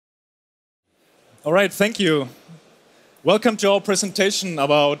All right, thank you. Welcome to our presentation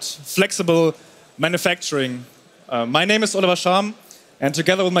about flexible manufacturing. My name is Oliver Scharm, and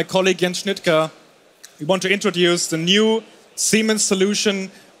together with my colleague Jens Schnittger, we want to introduce the new Siemens solution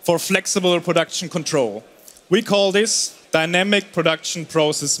for flexible production control. We call this Dynamic Production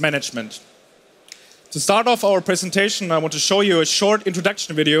Process Management. To start off our presentation, I want to show you a short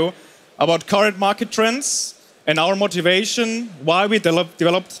introduction video about current market trends and our motivation, why we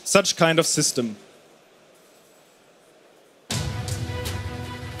developed such kind of system.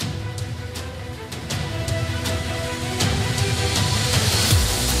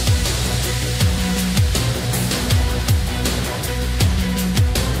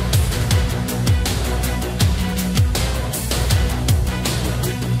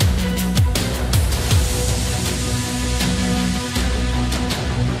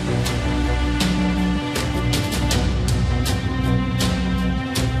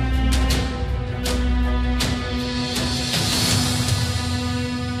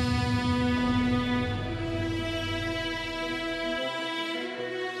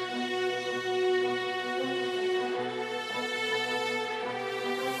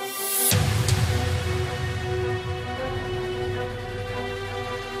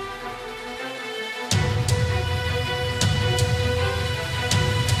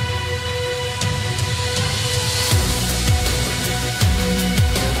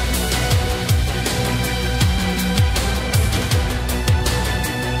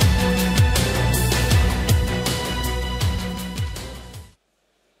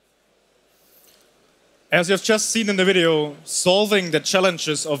 As you have just seen in the video, solving the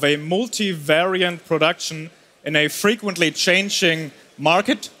challenges of a multi-variant production in a frequently changing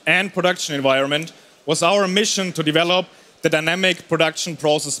market and production environment was our mission to develop the Dynamic Production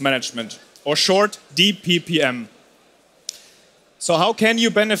Process Management, or short DPPM. So how can you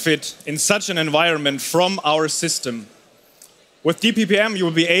benefit in such an environment from our system? With DPPM, you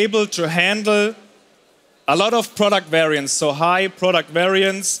will be able to handle a lot of product variants, so high product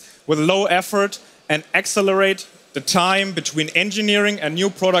variants with low effort, and accelerate the time between engineering a new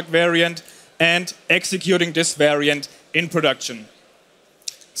product variant and executing this variant in production.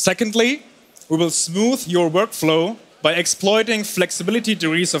 Secondly, we will smooth your workflow by exploiting flexibility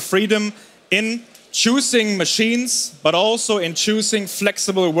degrees of freedom in choosing machines, but also in choosing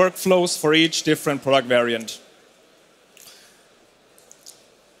flexible workflows for each different product variant.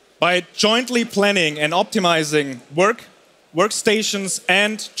 By jointly planning and optimizing workstations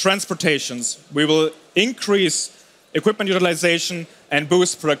and transportations, we will increase equipment utilization and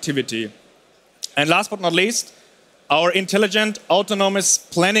boost productivity. And last but not least, our intelligent autonomous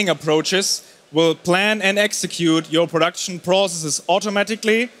planning approaches will plan and execute your production processes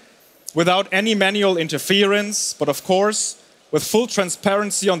automatically without any manual interference, but of course with full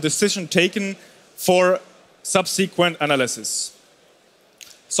transparency on decision taken for subsequent analysis.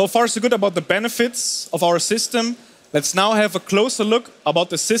 So far so good about the benefits of our system. Let's now have a closer look about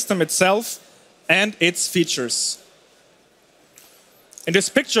the system itself and its features. In this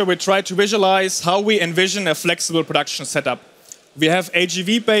picture, we try to visualize how we envision a flexible production setup. We have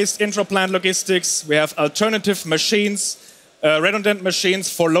AGV-based intra-plant logistics, we have alternative machines, redundant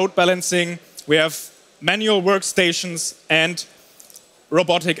machines for load balancing, we have manual workstations and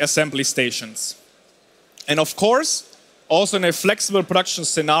robotic assembly stations. And of course, also in a flexible production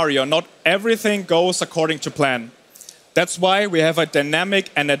scenario, not everything goes according to plan. That's why we have a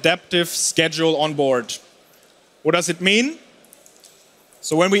dynamic and adaptive schedule on board. What does it mean?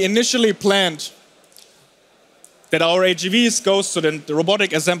 So when we initially planned that our AGVs goes to the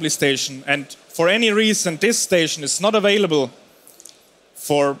robotic assembly station, and for any reason this station is not available,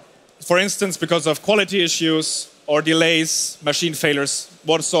 for instance because of quality issues or delays, machine failures,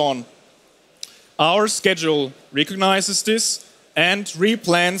 what so on, our schedule recognizes this and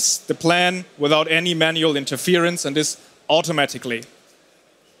replans the plan without any manual interference, and this automatically.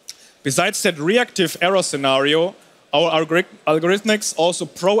 Besides that reactive error scenario, our algorithmics also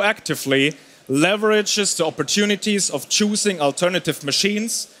proactively leverages the opportunities of choosing alternative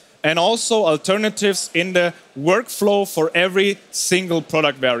machines and also alternatives in the workflow for every single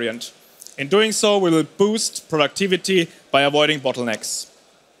product variant. In doing so, we will boost productivity by avoiding bottlenecks.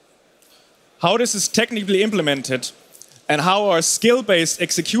 How this is technically implemented and how our skill-based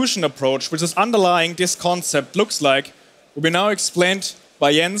execution approach, which is underlying this concept, looks like, will be now explained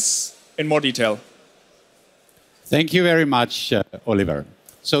by Jens in more detail. Thank you very much, Oliver.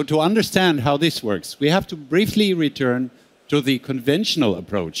 So to understand how this works, we have to briefly return to the conventional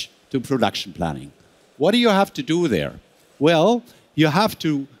approach to production planning. What do you have to do there? Well, you have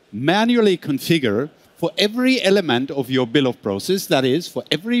to manually configure for every element of your bill of process, that is, for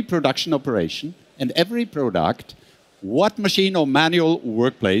every production operation, and every product what machine or manual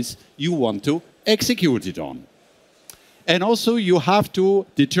workplace you want to execute it on. And also you have to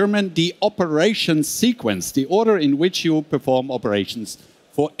determine the operation sequence, the order in which you perform operations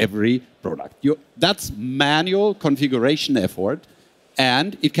for every product. That's manual configuration effort,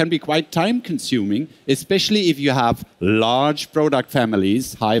 and it can be quite time-consuming, especially if you have large product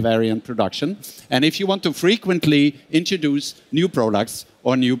families, high-variant production, and if you want to frequently introduce new products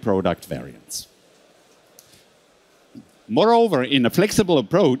or new product variants. Moreover, in a flexible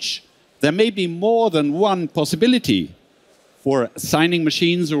approach, there may be more than one possibility for assigning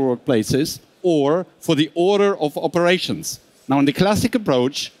machines or workplaces or for the order of operations. Now, in the classic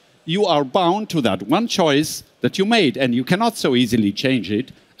approach, you are bound to that one choice that you made, and you cannot so easily change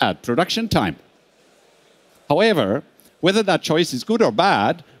it at production time. However, whether that choice is good or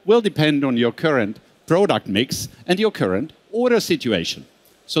bad will depend on your current product mix and your current order situation.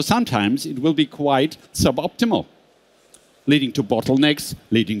 So sometimes it will be quite suboptimal, leading to bottlenecks,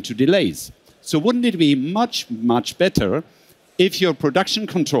 leading to delays. So wouldn't it be much, much better if your production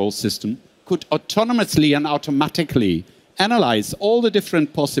control system could autonomously and automatically analyze all the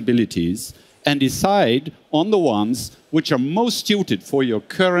different possibilities and decide on the ones which are most suited for your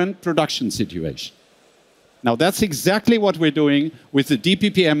current production situation? Now, that's exactly what we're doing with the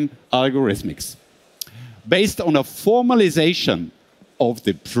DPPM algorithmics. Based on a formalization of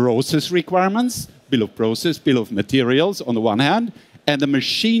the process requirements, bill of process, bill of materials on the one hand, and the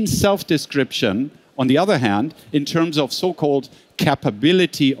machine self-description on the other hand, in terms of so-called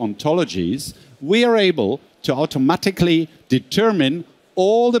capability ontologies, we are able to automatically determine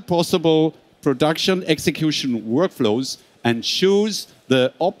all the possible production execution workflows and choose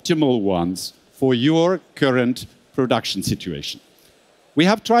the optimal ones for your current production situation. We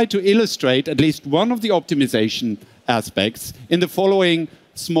have tried to illustrate at least one of the optimization aspects in the following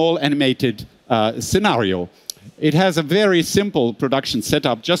small animated scenario. It has a very simple production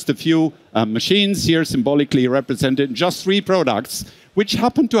setup, just a few machines here symbolically represented, just 3 products, which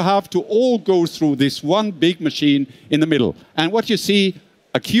happen to have to all go through this one big machine in the middle. And what you see,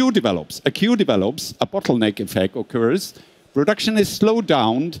 a queue develops, a bottleneck effect occurs, production is slowed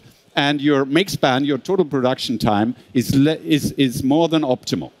down, and your make span, your total production time, is more than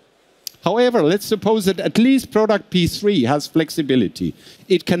optimal. However, let's suppose that at least product P3 has flexibility.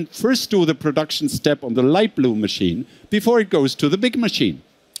 It can first do the production step on the light blue machine before it goes to the big machine.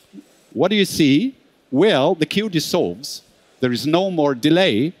 What do you see? Well, the queue dissolves. There is no more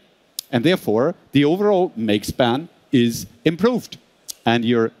delay, and therefore the overall make span is improved. And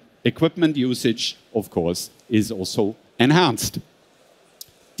your equipment usage, of course, is also enhanced.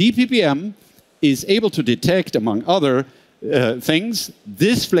 DPPM is able to detect, among other things,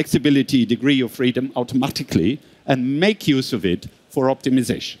 this flexibility degree of freedom automatically and make use of it for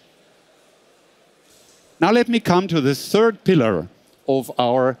optimization. Now let me come to the third pillar of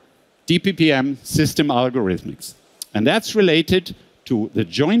our DPPM system algorithmics. And that's related to the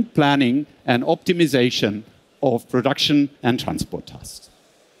joint planning and optimization of production and transport tasks.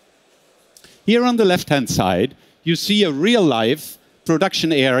 Here on the left-hand side, you see a real-life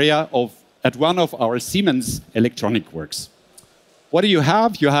production area at one of our Siemens electronic works. What do you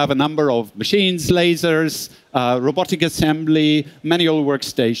have? You have a number of machines, lasers, robotic assembly, manual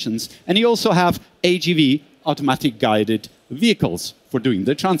workstations, and you also have AGV, automatic guided vehicles, for doing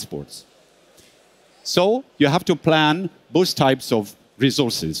the transports. So you have to plan both types of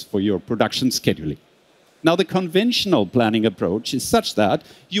resources for your production scheduling. Now, the conventional planning approach is such that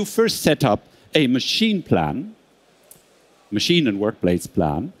you first set up a machine plan, machine and workplace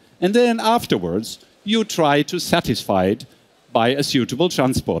plan, and then afterwards you try to satisfy it by a suitable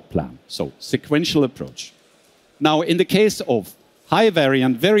transport plan. So, sequential approach. Now, in the case of high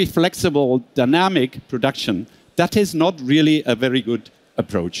variant, very flexible, dynamic production, that is not really a very good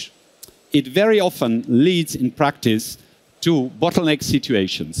approach. It very often leads in practice to bottleneck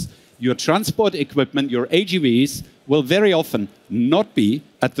situations. Your transport equipment, your AGVs, will very often not be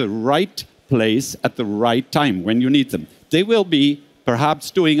at the right place at the right time when you need them. They will be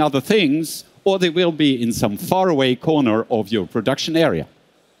perhaps doing other things, or they will be in some faraway corner of your production area.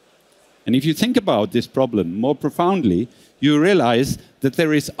 And if you think about this problem more profoundly, you realize that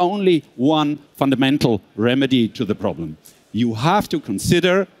there is only one fundamental remedy to the problem. You have to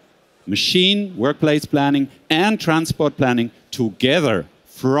consider machine, workplace planning, and transport planning together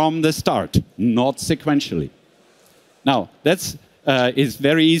from the start, not sequentially. Now, that is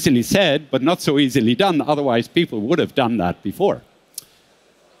very easily said, but not so easily done. Otherwise, people would have done that before.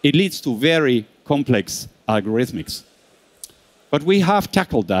 It leads to very complex algorithmics. But we have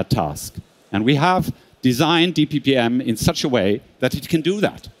tackled that task, and we have designed DPPM in such a way that it can do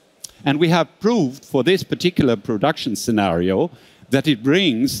that. And we have proved for this particular production scenario that it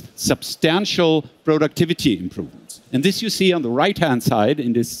brings substantial productivity improvements. And this you see on the right-hand side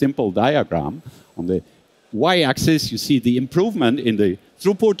in this simple diagram. On the y-axis, you see the improvement in the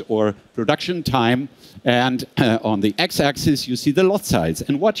throughput or production time, and on the x-axis, you see the lot size.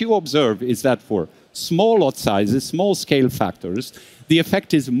 And what you observe is that for small lot sizes, small scale factors, the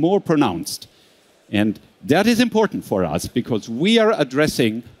effect is more pronounced. And that is important for us because we are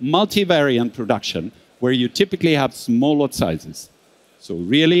addressing multivariant production where you typically have small lot sizes. So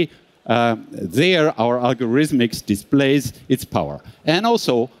really, there our algorithmics displays its power. And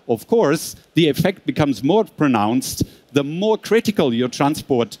also, of course, the effect becomes more pronounced the more critical your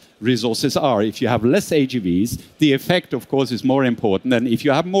transport resources are. If you have less AGVs, the effect, of course, is more important than if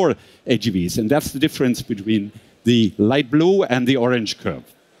you have more AGVs. And that's the difference between the light blue and the orange curve.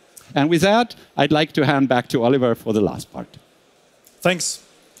 And with that, I'd like to hand back to Oliver for the last part. Thanks.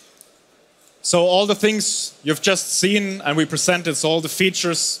 So all the things you've just seen and we presented, so all the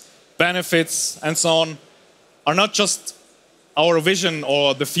features, benefits, and so on, are not just our vision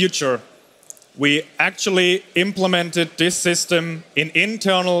or the future. We actually implemented this system in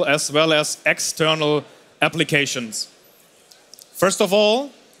internal as well as external applications. First of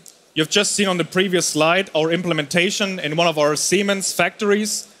all, you've just seen on the previous slide our implementation in one of our Siemens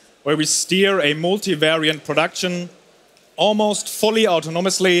factories, where we steer a multivariant production almost fully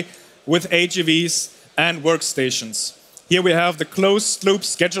autonomously with AGVs and workstations. Here we have the closed-loop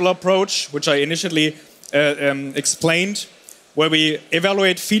schedule approach, which I initially explained, where we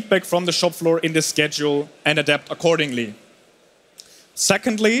evaluate feedback from the shop floor in the schedule and adapt accordingly.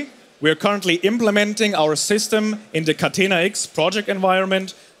 Secondly, we are currently implementing our system in the Catena-X project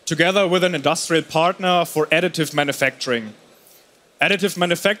environment together with an industrial partner for additive manufacturing. Additive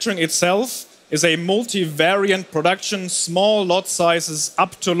manufacturing itself is a multivariant production, small lot sizes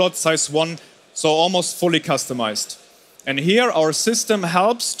up to lot size 1, so almost fully customized. And here our system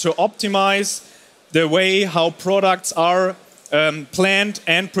helps to optimize the way how products are planned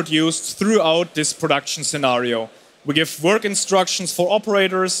and produced throughout this production scenario. We give work instructions for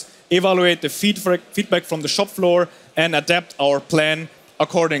operators, evaluate the feedback from the shop floor, and adapt our plan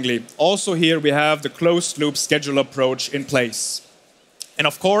accordingly. Also here we have the closed-loop schedule approach in place. And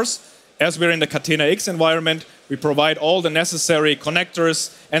of course, as we're in the Catena-X environment, we provide all the necessary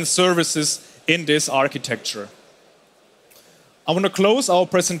connectors and services in this architecture. I want to close our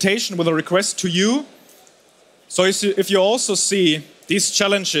presentation with a request to you. So if you also see these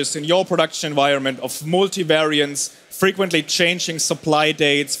challenges in your production environment of multivariance, frequently changing supply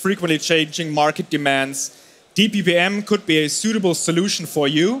dates, frequently changing market demands, DPPM could be a suitable solution for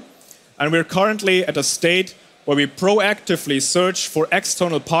you. And we're currently at a state where we proactively search for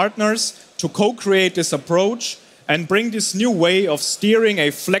external partners to co-create this approach and bring this new way of steering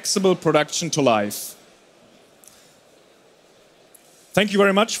a flexible production to life. Thank you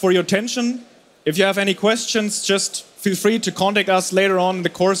very much for your attention. If you have any questions, just feel free to contact us later on in the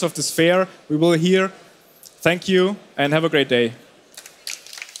course of this fair. We will hear. Thank you and have a great day.